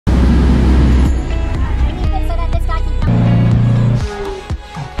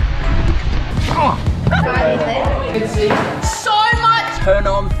turn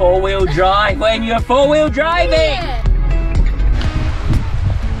on four-wheel drive when you're four-wheel driving. Yeah.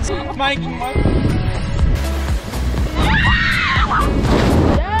 Making my...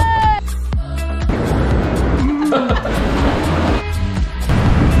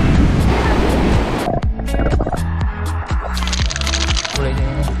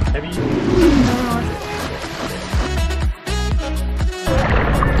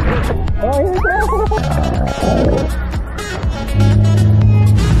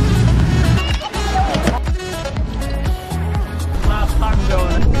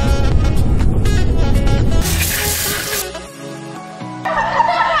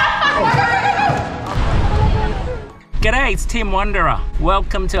 G'day, it's TimWanderer.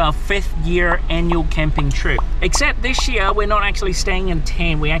 Welcome to our 5th year annual camping trip. Except this year, we're not actually staying in a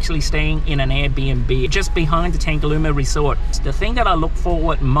tent, we're actually staying in an Airbnb just behind the Tangalooma Resort. The thing that I look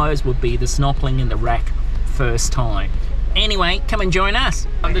forward most would be the snorkeling in the wreck first time. Anyway, come and join us.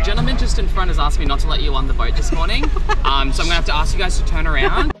 The gentleman just in front has asked me not to let you on the boat this morning, so I'm gonna have to ask you guys to turn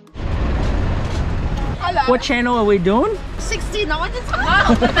around. Hello. What channel are we doing? 69 is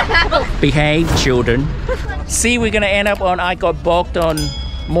wow. Behave, children. See, we're gonna end up on I Got Bogged on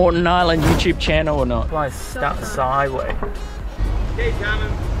Moreton Island YouTube channel or not? Why start sideways? Keep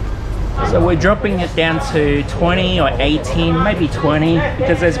coming. So we're dropping it down to 20 or 18, maybe 20,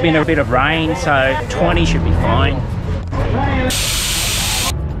 because there's been a bit of rain, so 20 should be fine.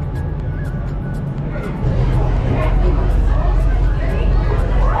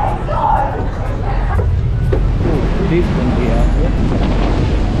 This one here.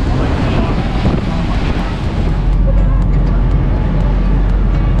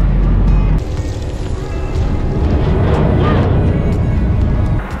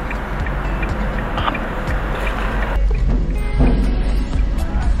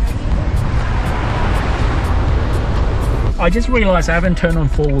 I just realised I haven't turned on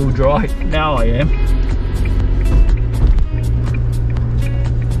four-wheel drive. Now I am.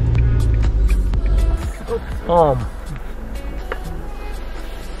 Oh,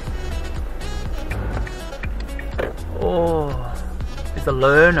 it's a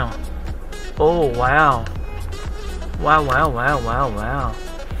learner. Oh, wow. Wow, wow, wow, wow, wow.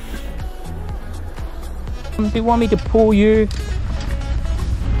 Do you want me to pull you?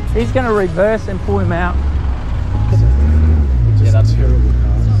 He's going to reverse and pull him out. Yeah, that's terrible.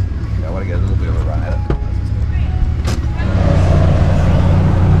 I want to get a little bit of a run at it.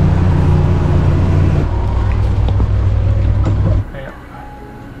 Yeah.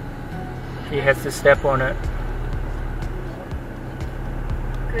 He has to step on it.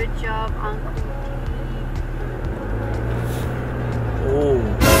 Good job, Uncle. Oh.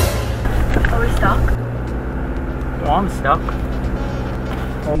 Are we stuck? Well, I'm stuck.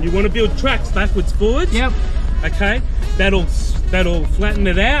 You want to build tracks backwards, forwards? Yep. Okay, that'll flatten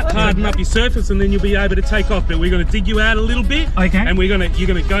it out, harden up your surface, and then you'll be able to take off. But we're going to dig you out a little bit. Okay. And you're going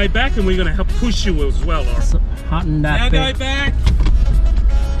to go back, and we're going to help push you as well. All right. So, harden that Now bit. go back.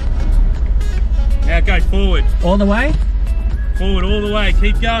 Now go forward. All the way? Forward all the way.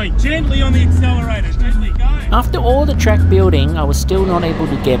 Keep going. Gently on the accelerator. Gently go. After all the track building, I was still not able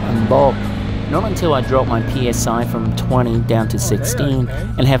to get unbogged. Not until I dropped my PSI from 20 down to 16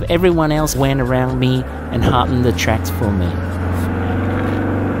 and have everyone else went around me and harden the tracks for me.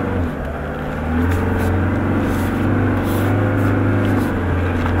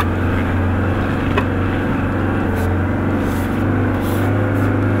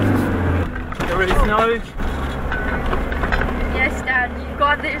 You ready, Snow? Yes, Dad, you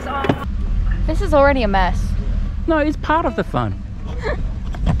got this. Oh. This is already a mess. No, it's part of the fun.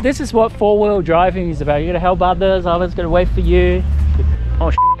 This is what four-wheel driving is about. You're going to help others, others going to wait for you.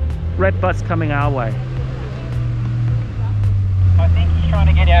 Oh, red bus coming our way. I think he's trying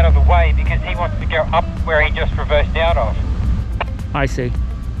to get out of the way because he wants to go up where he just reversed out of. I see.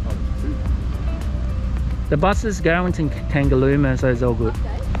 The bus is going to Tangalooma, so it's all good.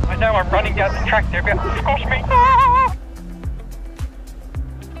 I know I'm running down the track, they're about to squash me.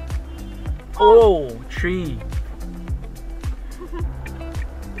 Oh, tree.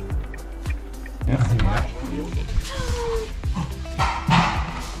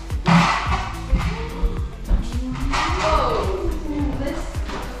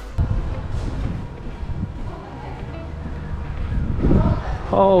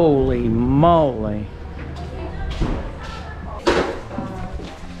 Holy moly.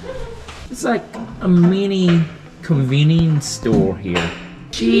 It's like a mini convenience store here.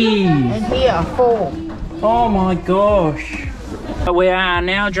 Jeez. And here, 4. Oh my gosh. We are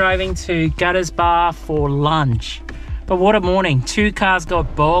now driving to Gutters Bar for lunch. But what a morning. 2 cars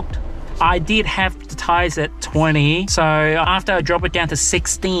got bogged. I did have the tires at 20, so after I dropped it down to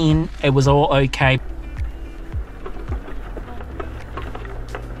 16, it was all okay.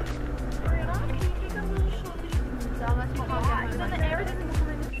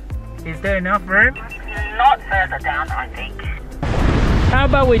 Is there enough room? Not further down, I think. How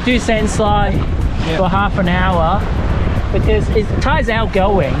about we do sand slide for half an hour? Because the tire's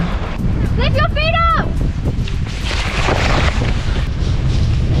outgoing. Lift your feet up!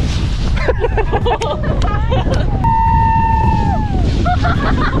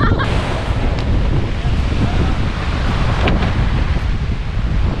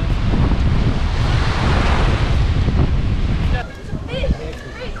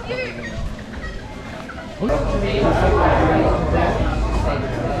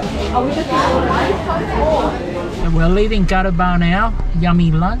 And we're leaving Gutterbar now.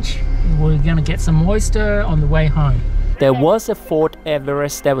 Yummy lunch. We're gonna get some oyster on the way home. There was a Ford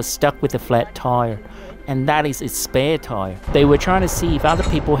Everest that was stuck with a flat tire, and that is its spare tire. They were trying to see if other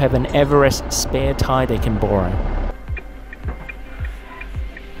people have an Everest spare tire they can borrow.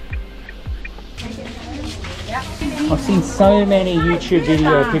 I've seen so many YouTube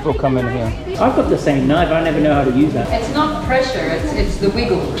video people come in here. I've got the same knife, I never know how to use that. It's not pressure, it's the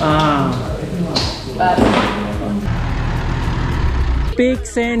wiggle. Ah. Big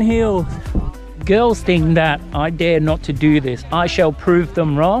Sandhills. Girls think that I dare not to do this. I shall prove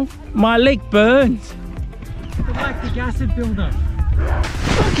them wrong. My leg burns. The lactic acid buildup.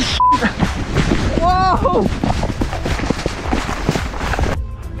 Whoa!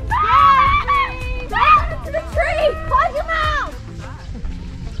 To the tree! Close your mouth!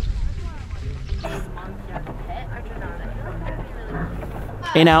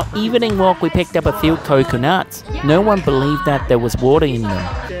 In our evening walk, we picked up a few coconuts. No one believed that there was water in them.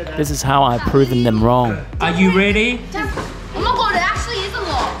 This is how I've proven them wrong. Are you ready? Oh my god, it actually is a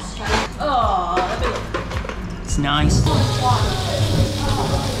lobster. Oh. It's nice. Just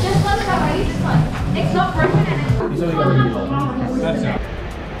let it go, ready? Just like, it's not broken and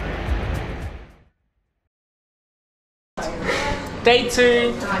Day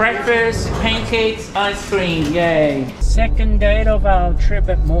 2, breakfast, pancakes, ice cream, yay. Second day of our trip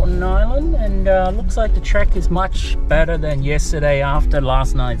at Moreton Island, and looks like the track is much better than yesterday after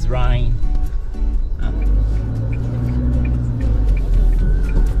last night's rain.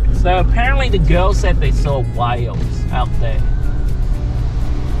 So apparently the girls said they saw whales out there.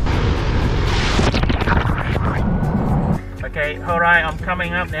 Okay, alright, I'm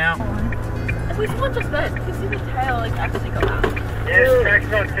coming up now. At least one just there. You can see the tail like actually go out. Yeah, the track's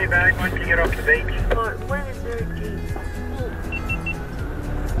not too bad once you get off the beach. But when is very deep?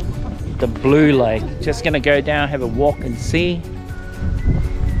 The blue lake. Just gonna go down, have a walk and see.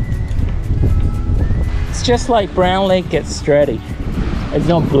 It's just like Brown Lake gets Stratty. It's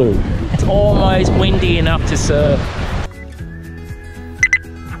not blue. It's almost windy enough to surf.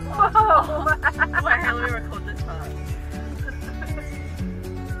 Whoa! Wait, how do we record this part?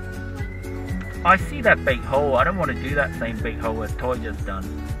 I see that big hole. I don't want to do that same big hole as Toy just done.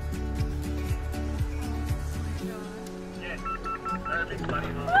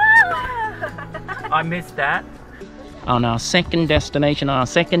 I missed that. On our second destination, our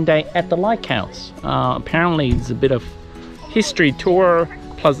second day at the lighthouse. Apparently it's a bit of history tour,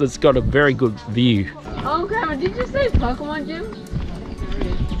 plus it's got a very good view. Oh, Grandma, did you say Pokemon Gym?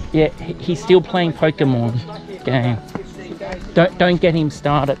 Yeah, he's still playing Pokemon game. Don't get him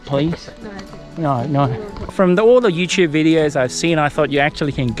started, please. No. From all the YouTube videos I've seen, I thought you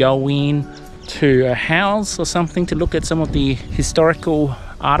actually can go in to a house or something to look at some of the historical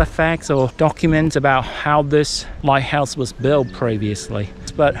artifacts or documents about how this lighthouse was built previously.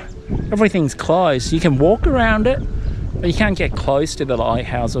 But everything's closed. You can walk around it, but you can't get close to the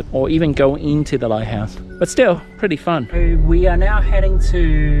lighthouse or even go into the lighthouse. But still, pretty fun. We are now heading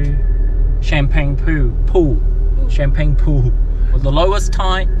to Champagne Pool. Champagne Pool. Well, the lowest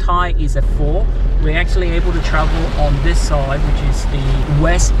tide is at 4. We're actually able to travel on this side, which is the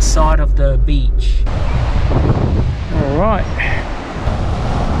west side of the beach. All right.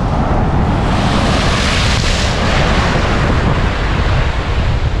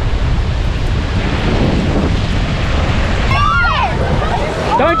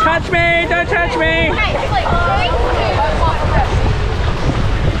 Don't touch me! Don't touch me!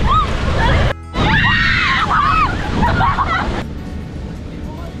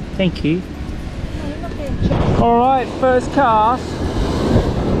 Thank you. Alright, first cast.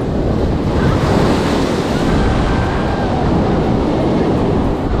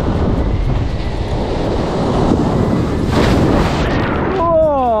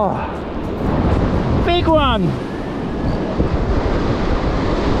 Whoa! Big one!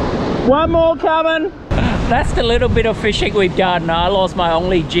 One more coming. That's the little bit of fishing we've done. I lost my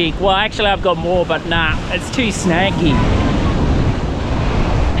only jig. Well, actually I've got more, but nah, it's too snaggy.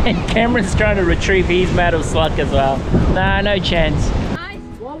 And Cameron's trying to retrieve his metal slug as well. Nah, no chance. Nice.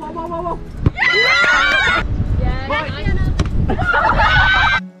 Whoa, whoa, whoa, whoa, whoa. Yeah!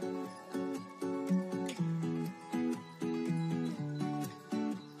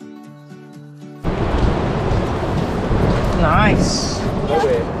 Nice.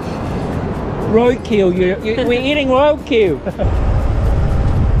 Roadkill, we're eating roadkill.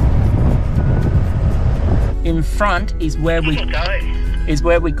 In front is where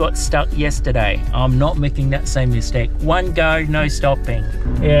we got stuck yesterday. I'm not making that same mistake. One go, no stopping.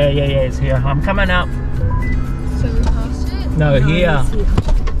 Yeah, it's here. I'm coming up. So we passed it? No, here.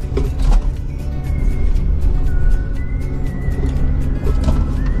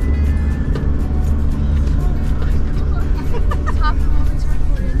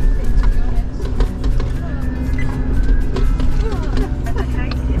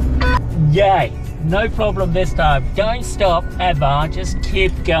 Yay, no problem this time. Don't stop ever, just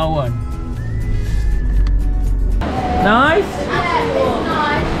keep going. Nice?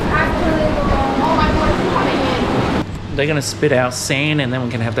 They're gonna spit out sand and then we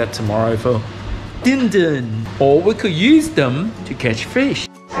can have that tomorrow for din din. Or we could use them to catch fish.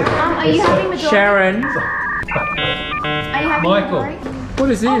 Are you having the Sharon. Are you having Michael. the What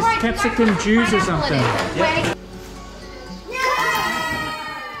is this? Capsicum juice or something?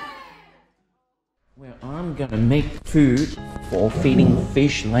 Well, I'm gonna make food for feeding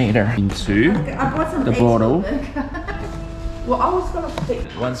fish later into the bottle. Well, I was gonna pick.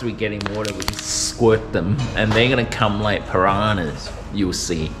 Once we get in water, we can squirt them and they're gonna come like piranhas, you'll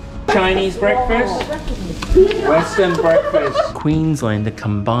see. Chinese breakfast, Western breakfast. Queensland, the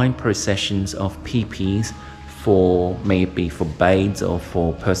combined processions of PPs for maybe for bathes or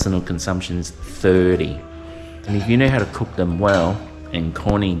for personal consumptions, 30. And if you know how to cook them well, and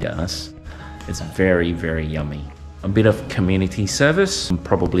Connie does, it's very, very yummy. A bit of community service, I'm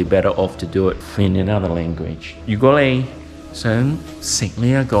probably better off to do it in another language. 如果你想食呢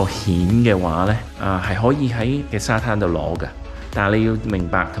一個蜆嘅話呢，係可以喺嘅沙灘度攞嘅，但係你要明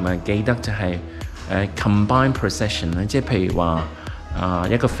白同埋記得就係combined procession 咧，即係譬如話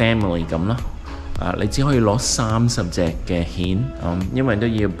一個 family 咁咯，你只可以攞30隻嘅蜆，因為都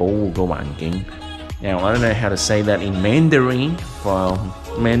要保護個環境。Now I don't know how to say that in Mandarin for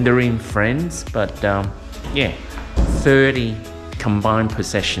Mandarin friends, but yeah, 30 combined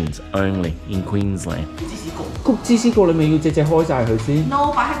possessions only in Queensland. 焗芝士角你咪要隻隻開晒佢先。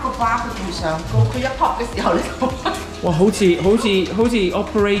No， 擺喺個巴佢最上高，佢一 pop 嘅時候你就。哇，好似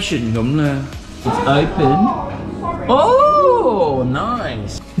operation 咁啦。It's open. Oh,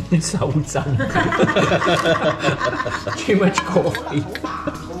 nice. 手震。Too much coffee.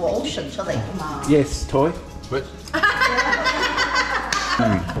 Ocean 出嚟㗎嘛。Yes, toy. Which?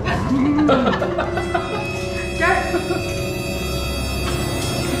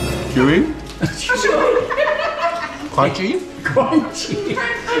 Chewy? Crunchy? Crunchy.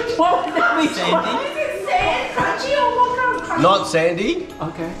 What would that be? Sandy? Crunchy or what kind of crunchy? Not sandy,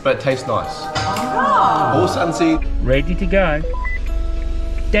 Okay. but it tastes nice. All sunseed. Ready to go.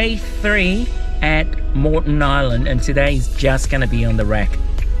 Day 3 at Moreton Island, and today's just going to be on the wreck.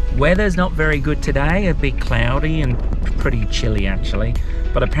 Weather's not very good today, a bit cloudy and pretty chilly actually,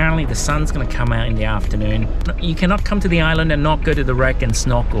 but apparently the sun's going to come out in the afternoon. You cannot come to the island and not go to the wreck and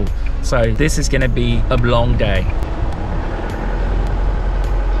snorkel, so this is going to be a long day.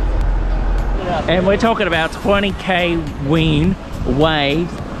 And we're talking about 20k wind,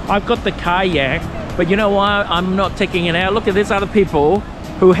 waves. I've got the kayak, but you know why I'm not taking it out? Look at this other people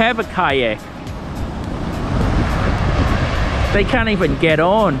who have a kayak. They can't even get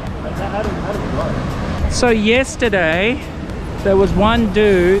on. So yesterday, there was one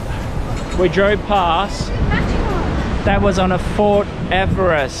dude we drove past that was on a Fort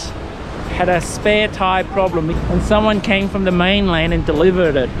Everest, had a spare tire problem, and someone came from the mainland and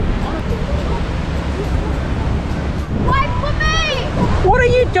delivered it. Wait for me! What are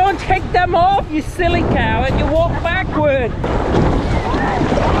you doing? Take them off, you silly coward. You walk backward.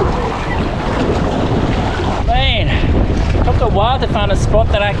 Man, took a while to find a spot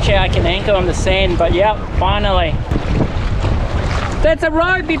that actually I can anchor on the sand, but yeah, finally. That's a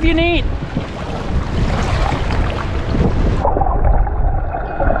rope if you need.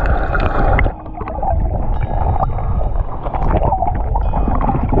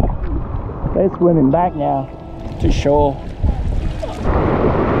 They're swimming back now to shore.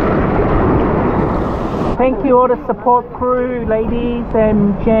 Thank you all the support crew, ladies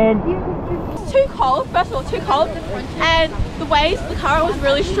and gents. Too cold, first of all, too cold. And the waves, the current was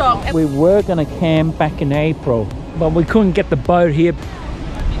really strong. We were gonna camp back in April, but we couldn't get the boat here.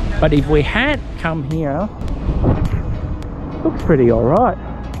 But if we had come here, looks pretty alright.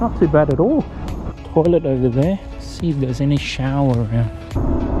 Not too bad at all. Toilet over there. See if there's any shower around.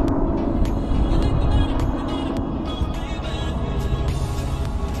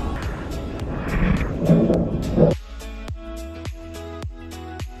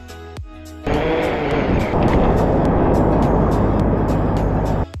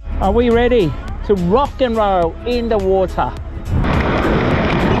 Are we ready to rock and roll in the water?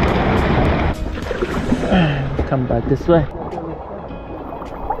 Come back this way.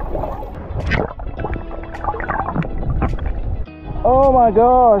 Oh my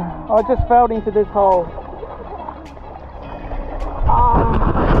god, I just fell into this hole.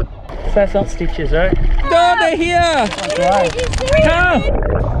 Ah. So that's not stitches, right? No, they're here! Right. Come!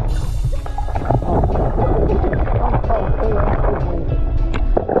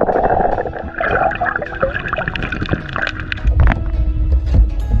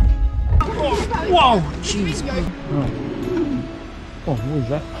 Whoa, jeez. Oh, what is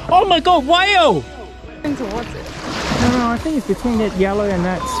that? Oh my god, whale! Towards it. No, I think it's between that yellow and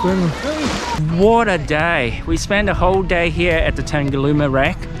that swim. What a day. We spent a whole day here at the Tangalooma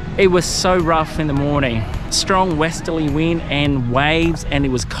wreck. It was so rough in the morning. Strong westerly wind and waves, and it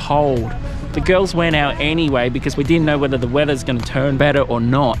was cold. The girls went out anyway because we didn't know whether the weather's going to turn better or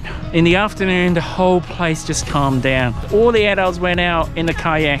not. In the afternoon, the whole place just calmed down. All the adults went out in the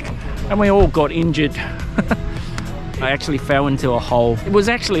kayak and we all got injured. I actually fell into a hole. It was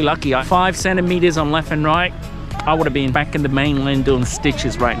actually lucky. 5 centimeters on left and right. I would have been back in the mainland doing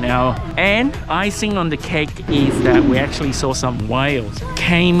stitches right now. And icing on the cake is that we actually saw some whales.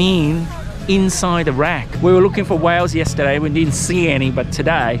 Came in inside the wreck. We were looking for whales yesterday. We didn't see any, but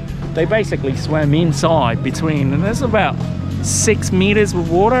today they basically swam inside between, and there's about 6 meters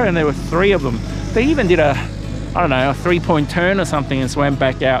of water and there were 3 of them. They even did a, I don't know, a 3-point turn or something and swam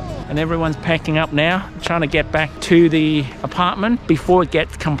back out. And everyone's packing up now, trying to get back to the apartment before it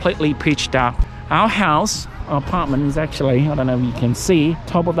gets completely pitched up. Our house, our apartment is actually, I don't know if you can see,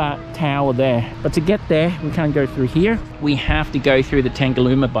 top of that tower there. But to get there, we can't go through here. We have to go through the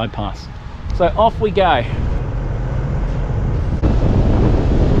Tangalooma bypass. So off we go.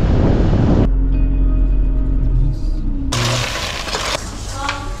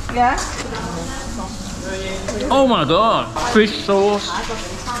 Yeah? Oh my god, fish sauce,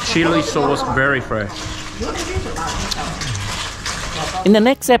 chili sauce, very fresh. In the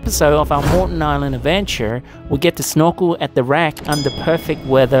next episode of our Moreton Island adventure, we'll get to snorkel at the wreck under perfect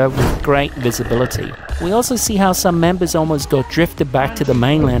weather with great visibility. We also see how some members almost got drifted back to the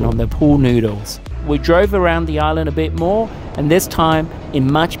mainland on their pool noodles. We drove around the island a bit more, and this time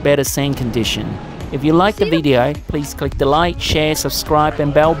in much better sand condition. If you liked the video, please click the like, share, subscribe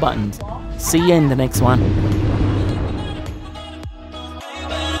and bell buttons. See you in the next one.